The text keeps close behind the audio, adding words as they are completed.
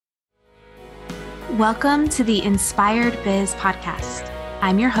Welcome to the Inspired Biz podcast.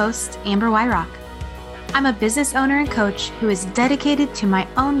 I'm your host, Amber Wyrock. I'm a business owner and coach who is dedicated to my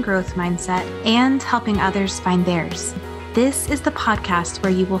own growth mindset and helping others find theirs. This is the podcast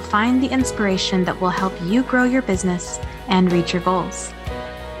where you will find the inspiration that will help you grow your business and reach your goals.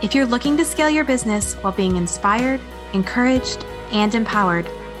 If you're looking to scale your business while being inspired, encouraged, and empowered,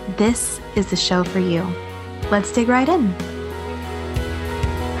 this is the show for you. Let's dig right in.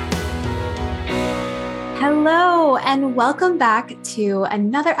 Hello, and welcome back to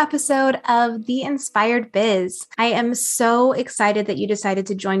another episode of The Inspired Biz. I am so excited that you decided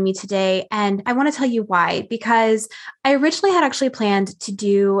to join me today, and I want to tell you why, because I originally had actually planned to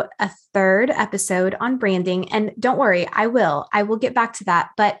do a third episode on branding, and don't worry, I will get back to that.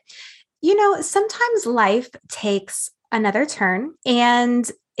 But sometimes life takes another turn and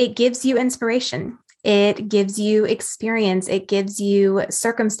it gives you inspiration. It gives you experience. It gives you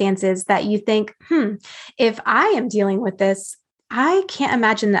circumstances that you think, if I am dealing with this, I can't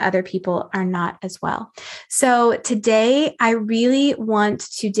imagine that other people are not as well. So today, I really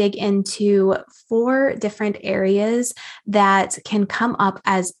want to dig into 4 different areas that can come up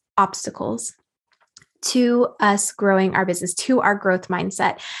as obstacles to us growing our business, to our growth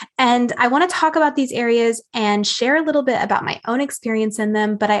mindset. And I want to talk about these areas and share a little bit about my own experience in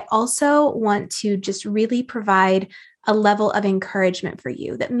them, but I also want to just really provide a level of encouragement for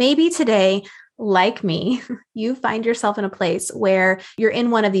you that maybe today, like me, you find yourself in a place where you're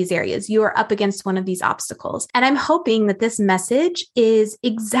in one of these areas, you are up against one of these obstacles. And I'm hoping that this message is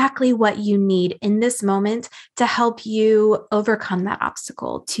exactly what you need in this moment to help you overcome that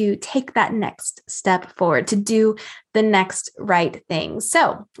obstacle, to take that next step forward, to do the next right thing.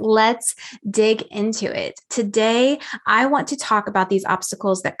 So let's dig into it. Today, I want to talk about these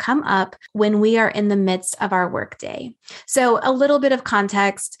obstacles that come up when we are in the midst of our workday. So a little bit of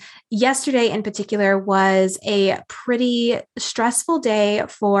context. Yesterday in particular was a pretty stressful day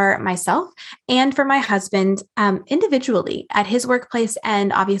for myself and for my husband individually at his workplace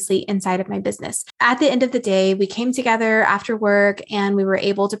and obviously inside of my business. At the end of the day, we came together after work and we were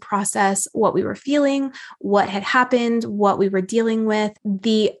able to process what we were feeling, what had happened, what we were dealing with.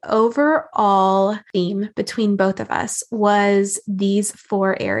 The overall theme between both of us was these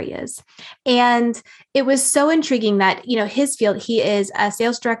 4 areas. And it was so intriguing that, his field, he is a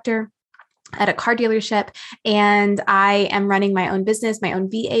sales director at a car dealership, and I am running my own business, my own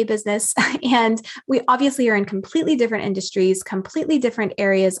VA business. And we obviously are in completely different industries, completely different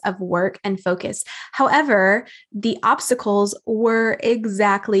areas of work and focus. However, the obstacles were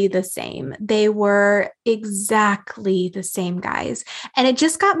exactly the same. They were exactly the same, guys. And it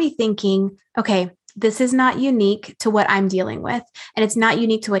just got me thinking, okay, this is not unique to what I'm dealing with, and it's not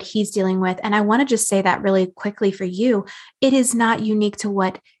unique to what he's dealing with. And I want to just say that really quickly for you. It is not unique to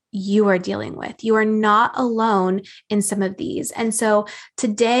what you are dealing with. You are not alone in some of these. And so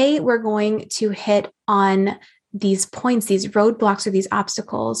today we're going to hit on these points, these roadblocks or these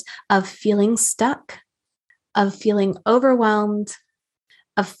obstacles of feeling stuck, of feeling overwhelmed,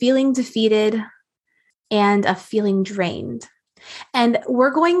 of feeling defeated, and of feeling drained. And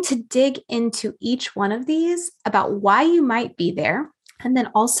we're going to dig into each one of these about why you might be there, and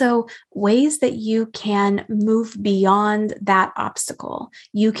then also ways that you can move beyond that obstacle.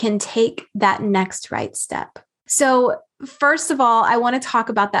 You can take that next right step. So first of all, I want to talk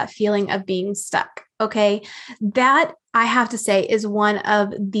about that feeling of being stuck. Okay. That, I have to say, is one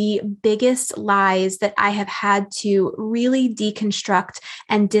of the biggest lies that I have had to really deconstruct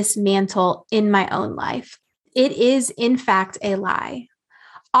and dismantle in my own life. It is, in fact, a lie.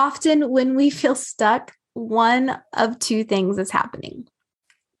 Often when we feel stuck, one of 2 things is happening.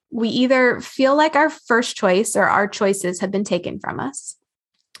 We either feel like our first choice or our choices have been taken from us,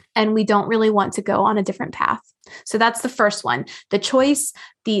 and we don't really want to go on a different path. So that's the first one. The choice,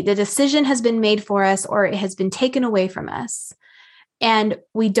 the decision has been made for us, or it has been taken away from us, and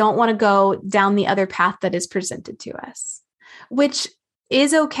we don't want to go down the other path that is presented to us, which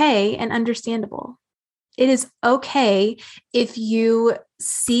is okay and understandable. It is okay if you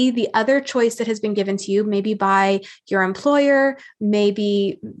see the other choice that has been given to you, maybe by your employer,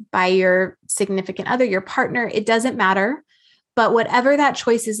 maybe by your significant other, your partner. It doesn't matter. But whatever that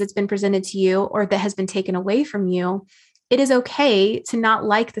choice is that's been presented to you or that has been taken away from you, it is okay to not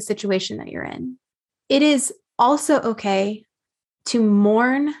like the situation that you're in. It is also okay to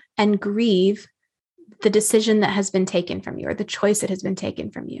mourn and grieve the decision that has been taken from you or the choice that has been taken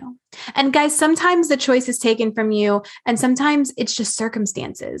from you. And guys, sometimes the choice is taken from you and sometimes it's just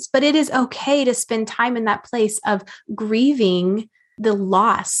circumstances, but it is okay to spend time in that place of grieving the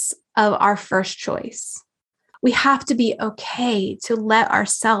loss of our first choice. We have to be okay to let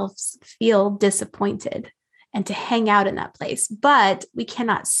ourselves feel disappointed and to hang out in that place, but we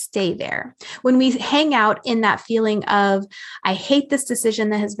cannot stay there. When we hang out in that feeling of, I hate this decision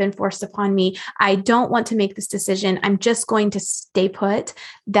that has been forced upon me, I don't want to make this decision, I'm just going to stay put,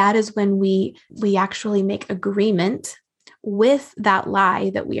 that is when we actually make agreement with that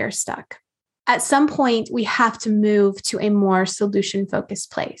lie that we are stuck. At some point, we have to move to a more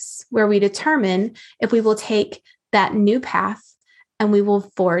solution-focused place where we determine if we will take that new path and we will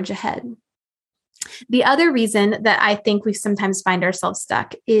forge ahead. The other reason that I think we sometimes find ourselves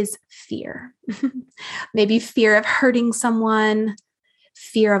stuck is fear. Maybe fear of hurting someone,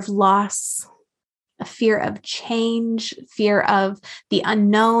 fear of loss, a fear of change, fear of the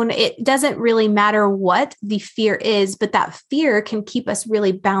unknown. It doesn't really matter what the fear is, but that fear can keep us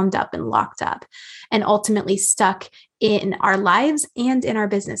really bound up and locked up and ultimately stuck in our lives and in our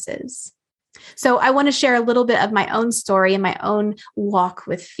businesses. So I want to share a little bit of my own story and my own walk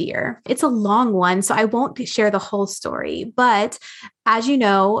with fear. It's a long one, so I won't share the whole story. But as you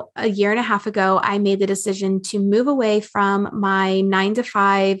know, a year and a half ago, I made the decision to move away from my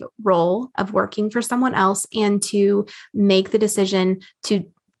 9-to-5 role of working for someone else and to make the decision to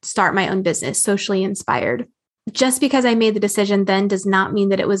start my own business, Socially Inspired. Just because I made the decision then does not mean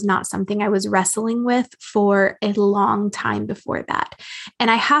that it was not something I was wrestling with for a long time before that. And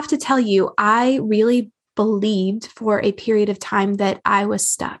I have to tell you, I really believed for a period of time that I was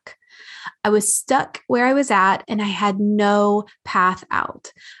stuck. I was stuck where I was at and I had no path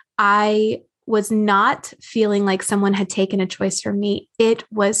out. I was not feeling like someone had taken a choice from me. It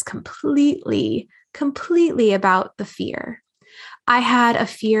was completely about the fear. I had a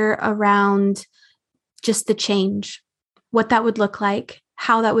fear around just the change, what that would look like,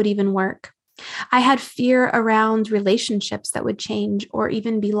 how that would even work. I had fear around relationships that would change or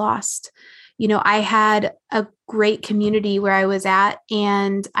even be lost. You know, I had a great community where I was at,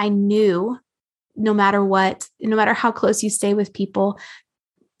 and I knew no matter what, no matter how close you stay with people,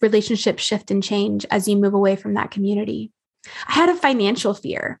 relationships shift and change as you move away from that community. I had a financial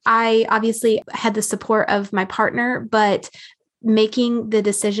fear. I obviously had the support of my partner, but making the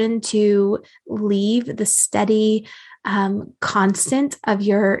decision to leave the steady constant of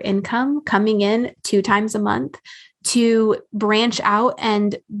your income coming in 2 times a month to branch out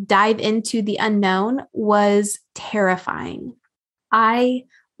and dive into the unknown was terrifying. I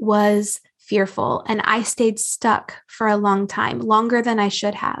was fearful and I stayed stuck for a long time, longer than I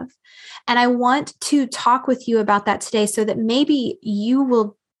should have. And I want to talk with you about that today so that maybe you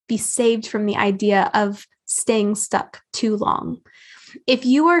will be saved from the idea of staying stuck too long. If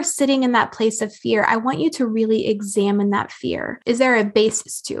you are sitting in that place of fear, I want you to really examine that fear. Is there a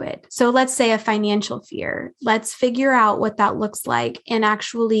basis to it? So let's say a financial fear. Let's figure out what that looks like and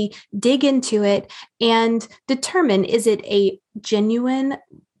actually dig into it and determine, is it a genuine,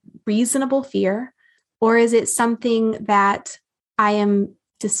 reasonable fear, or is it something that I am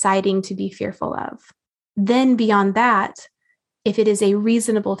deciding to be fearful of? Then beyond that, if it is a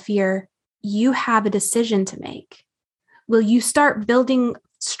reasonable fear, you have a decision to make. Will you start building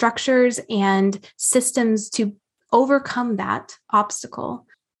structures and systems to overcome that obstacle,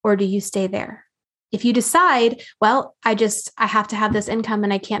 or do you stay there? If you decide, well, I have to have this income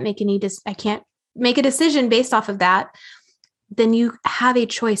and I can't make a decision based off of that, then you have a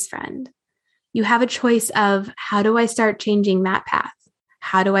choice, friend. You have a choice of, how do I start changing that path?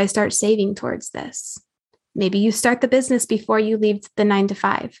 How do I start saving towards this? Maybe you start the business before you leave the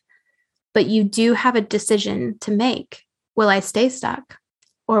 9-to-5, but you do have a decision to make. Will I stay stuck,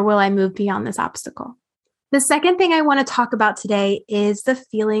 or will I move beyond this obstacle? The second thing I want to talk about today is the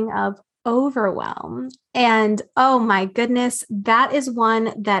feeling of overwhelm. And oh my goodness, that is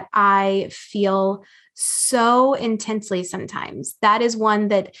one that I feel so intensely sometimes. That is one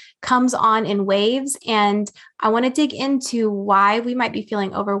that comes on in waves. And I want to dig into why we might be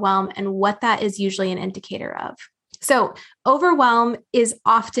feeling overwhelmed and what that is usually an indicator of. So overwhelm is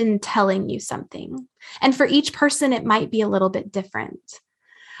often telling you something. And for each person, it might be a little bit different.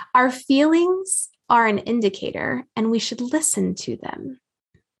 Our feelings are an indicator, and we should listen to them.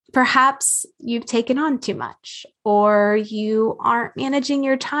 Perhaps you've taken on too much, or you aren't managing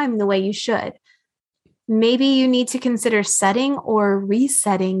your time the way you should. Maybe you need to consider setting or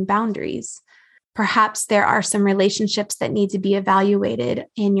resetting boundaries. Perhaps there are some relationships that need to be evaluated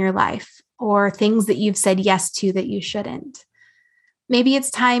in your life, or things that you've said yes to that you shouldn't. Maybe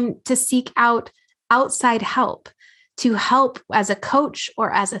it's time to seek out outside help, to help as a coach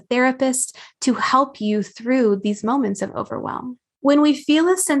or as a therapist, to help you through these moments of overwhelm. When we feel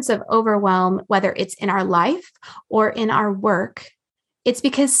a sense of overwhelm, whether it's in our life or in our work, it's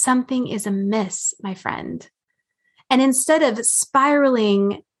because something is amiss, my friend. And instead of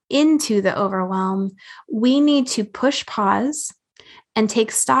spiraling into the overwhelm, we need to push pause and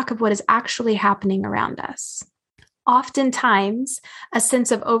take stock of what is actually happening around us. Oftentimes, a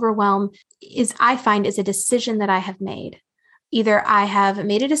sense of overwhelm I find, is a decision that I have made. Either I have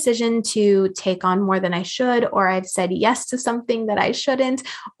made a decision to take on more than I should, or I've said yes to something that I shouldn't,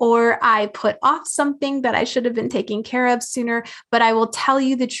 or I put off something that I should have been taking care of sooner. But I will tell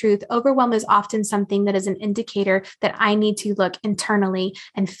you the truth, overwhelm is often something that is an indicator that I need to look internally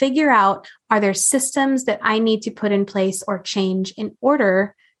and figure out, are there systems that I need to put in place or change in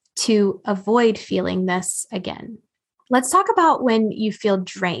order to avoid feeling this again? Let's talk about when you feel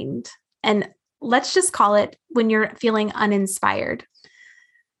drained. And let's just call it when you're feeling uninspired.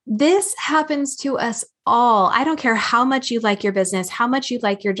 This happens to us all. I don't care how much you like your business, how much you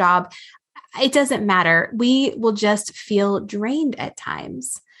like your job. It doesn't matter. We will just feel drained at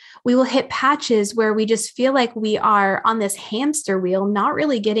times. We will hit patches where we just feel like we are on this hamster wheel, not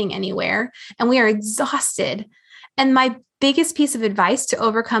really getting anywhere, and we are exhausted. And my biggest piece of advice to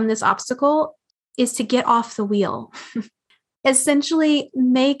overcome this obstacle is to get off the wheel. Essentially,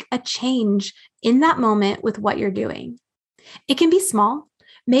 make a change in that moment with what you're doing. It can be small.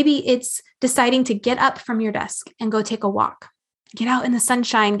 Maybe it's deciding to get up from your desk and go take a walk, get out in the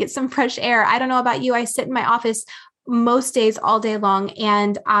sunshine, get some fresh air. I don't know about you. I sit in my office most days all day long,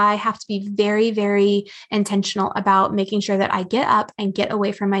 and I have to be very, very intentional about making sure that I get up and get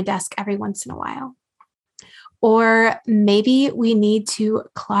away from my desk every once in a while. Or maybe we need to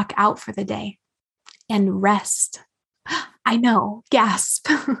clock out for the day and rest. I know, gasp.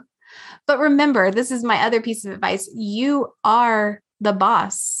 But remember, this is my other piece of advice. You are the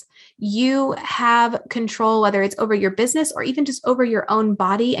boss. You have control, whether it's over your business or even just over your own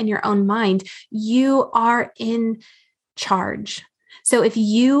body and your own mind. You are in charge. So if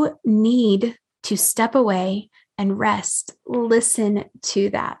you need to step away and rest, listen to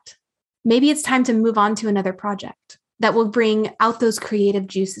that. Maybe it's time to move on to another project that will bring out those creative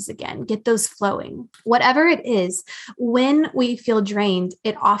juices again, get those flowing. Whatever it is, when we feel drained,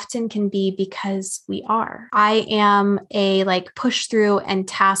 it often can be because we are. I am a push through and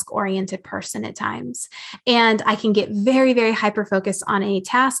task oriented person at times, and I can get very, very hyper focused on a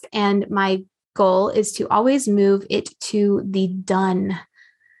task. And my goal is to always move it to the done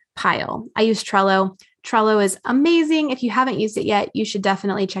pile. I use Trello. Trello is amazing. If you haven't used it yet, you should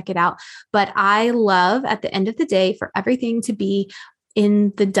definitely check it out. But I love at the end of the day for everything to be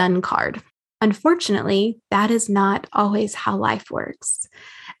in the done card. Unfortunately, that is not always how life works.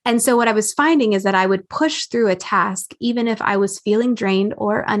 And so what I was finding is that I would push through a task, even if I was feeling drained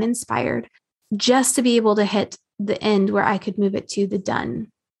or uninspired, just to be able to hit the end where I could move it to the done.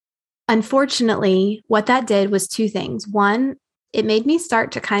 Unfortunately, what that did was two things. One, it made me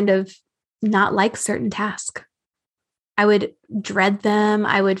start to kind of not like certain tasks. I would dread them.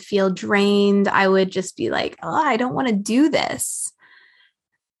 I would feel drained. I would just be like, oh, I don't want to do this.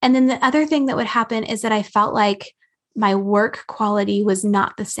 And then the other thing that would happen is that I felt like my work quality was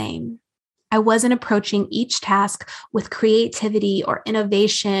not the same. I wasn't approaching each task with creativity or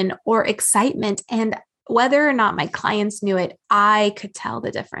innovation or excitement. And whether or not my clients knew it, I could tell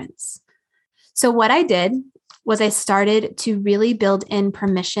the difference. So what I did was I started to really build in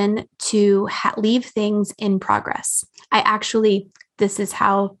permission to leave things in progress. This is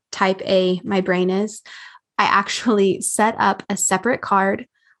how type A my brain is. I actually set up a separate card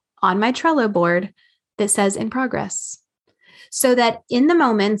on my Trello board that says in progress. So that in the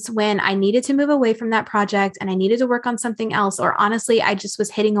moments when I needed to move away from that project and I needed to work on something else, or honestly, I just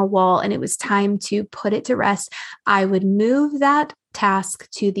was hitting a wall and it was time to put it to rest, I would move that task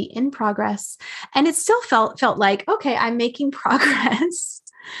to the in progress. And it still felt like, okay, I'm making progress,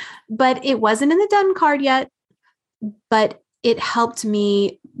 but it wasn't in the done card yet. But it helped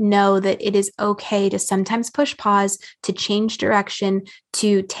me know that it is okay to sometimes push pause, to change direction,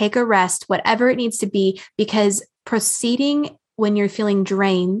 to take a rest, whatever it needs to be, because proceeding when you're feeling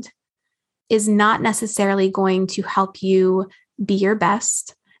drained is not necessarily going to help you be your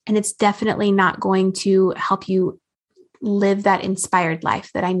best. And it's definitely not going to help you live that inspired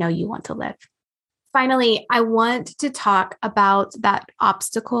life that I know you want to live. Finally, I want to talk about that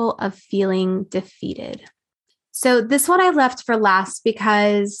obstacle of feeling defeated. So this one I left for last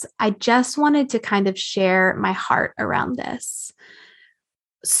because I just wanted to kind of share my heart around this.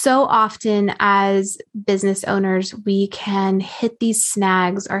 So often as business owners, we can hit these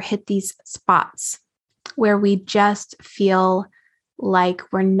snags or hit these spots where we just feel like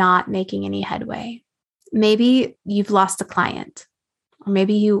we're not making any headway. Maybe you've lost a client, or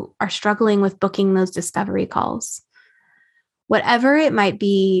maybe you are struggling with booking those discovery calls. Whatever it might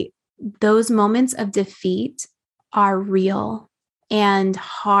be, those moments of defeat are real and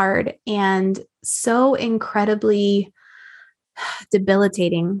hard and so incredibly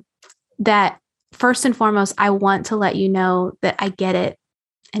debilitating that first and foremost, I want to let you know that I get it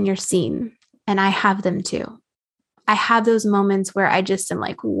and you're seen, and I have them too. I have those moments where I just am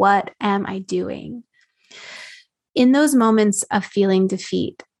like, what am I doing? In those moments of feeling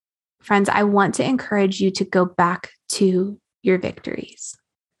defeat, friends, I want to encourage you to go back to your victories.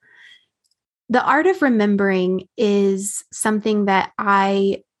 The art of remembering is something that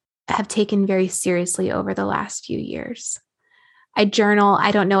I have taken very seriously over the last few years. I journal.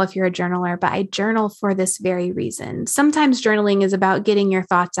 I don't know if you're a journaler, but I journal for this very reason. Sometimes journaling is about getting your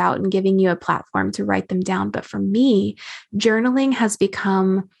thoughts out and giving you a platform to write them down. But for me, journaling has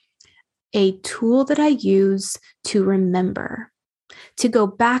become a tool that I use to remember, to go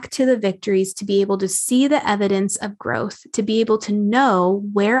back to the victories, to be able to see the evidence of growth, to be able to know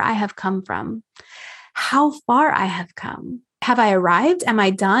where I have come from, how far I have come. Have I arrived? Am I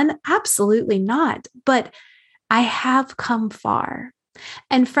done? Absolutely not. But I have come far.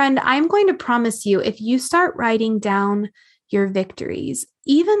 And friend, I'm going to promise you, if you start writing down your victories,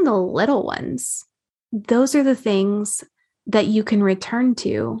 even the little ones, those are the things that you can return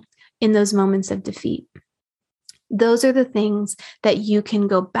to in those moments of defeat. Those are the things that you can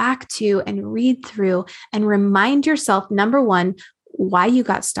go back to and read through and remind yourself, number one, why you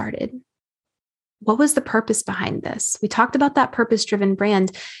got started. What was the purpose behind this? We talked about that purpose-driven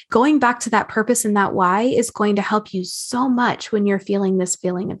brand. Going back to that purpose and that why is going to help you so much when you're feeling this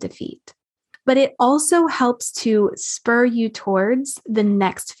feeling of defeat. But it also helps to spur you towards the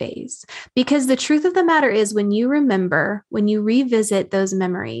next phase. Because the truth of the matter is, when you remember, when you revisit those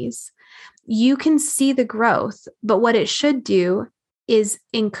memories, you can see the growth. But what it should do is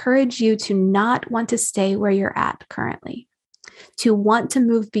encourage you to not want to stay where you're at currently, to want to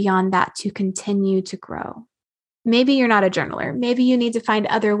move beyond that, to continue to grow. Maybe you're not a journaler. Maybe you need to find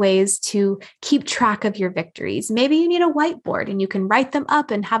other ways to keep track of your victories. Maybe you need a whiteboard and you can write them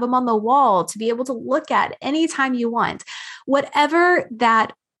up and have them on the wall to be able to look at anytime you want. Whatever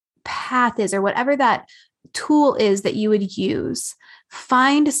that path is, or whatever that tool is that you would use,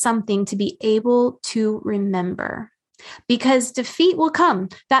 find something to be able to remember, because defeat will come.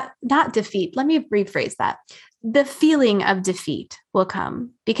 Not defeat. Let me rephrase that. The feeling of defeat will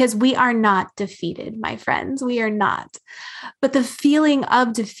come, because we are not defeated, my friends. We are not. But the feeling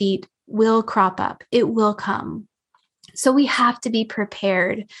of defeat will crop up. It will come. So we have to be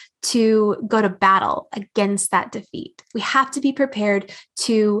prepared to go to battle against that defeat. We have to be prepared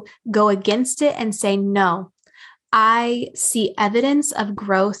to go against it and say, no, I see evidence of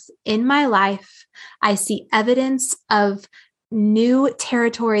growth in my life. I see evidence of new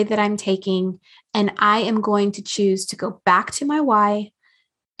territory that I'm taking, and I am going to choose to go back to my why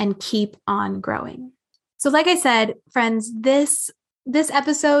and keep on growing. So like I said, friends, this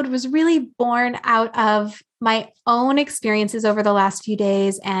episode was really born out of my own experiences over the last few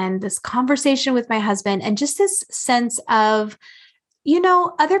days and this conversation with my husband, and just this sense of,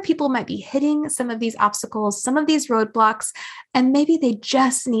 other people might be hitting some of these obstacles, some of these roadblocks, and maybe they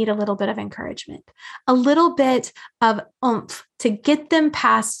just need a little bit of encouragement, a little bit of oomph to get them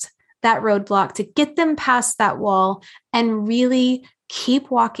past that roadblock, to get them past that wall and really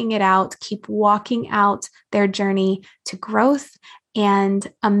keep walking it out, keep walking out their journey to growth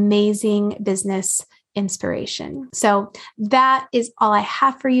and amazing business inspiration. So that is all I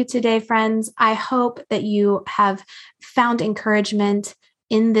have for you today, friends. I hope that you have found encouragement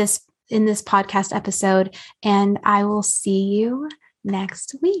in this podcast episode, and I will see you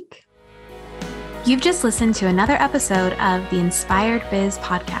next week. You've just listened to another episode of the Inspired Biz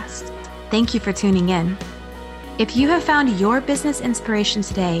podcast. Thank you for tuning in. If you have found your business inspiration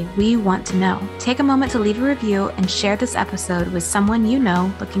today, we want to know. Take a moment to leave a review and share this episode with someone you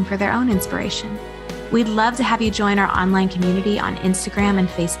know looking for their own inspiration. We'd love to have you join our online community on Instagram and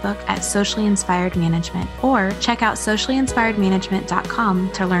Facebook at Socially Inspired Management, or check out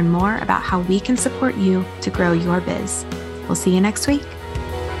sociallyinspiredmanagement.com to learn more about how we can support you to grow your biz. We'll see you next week.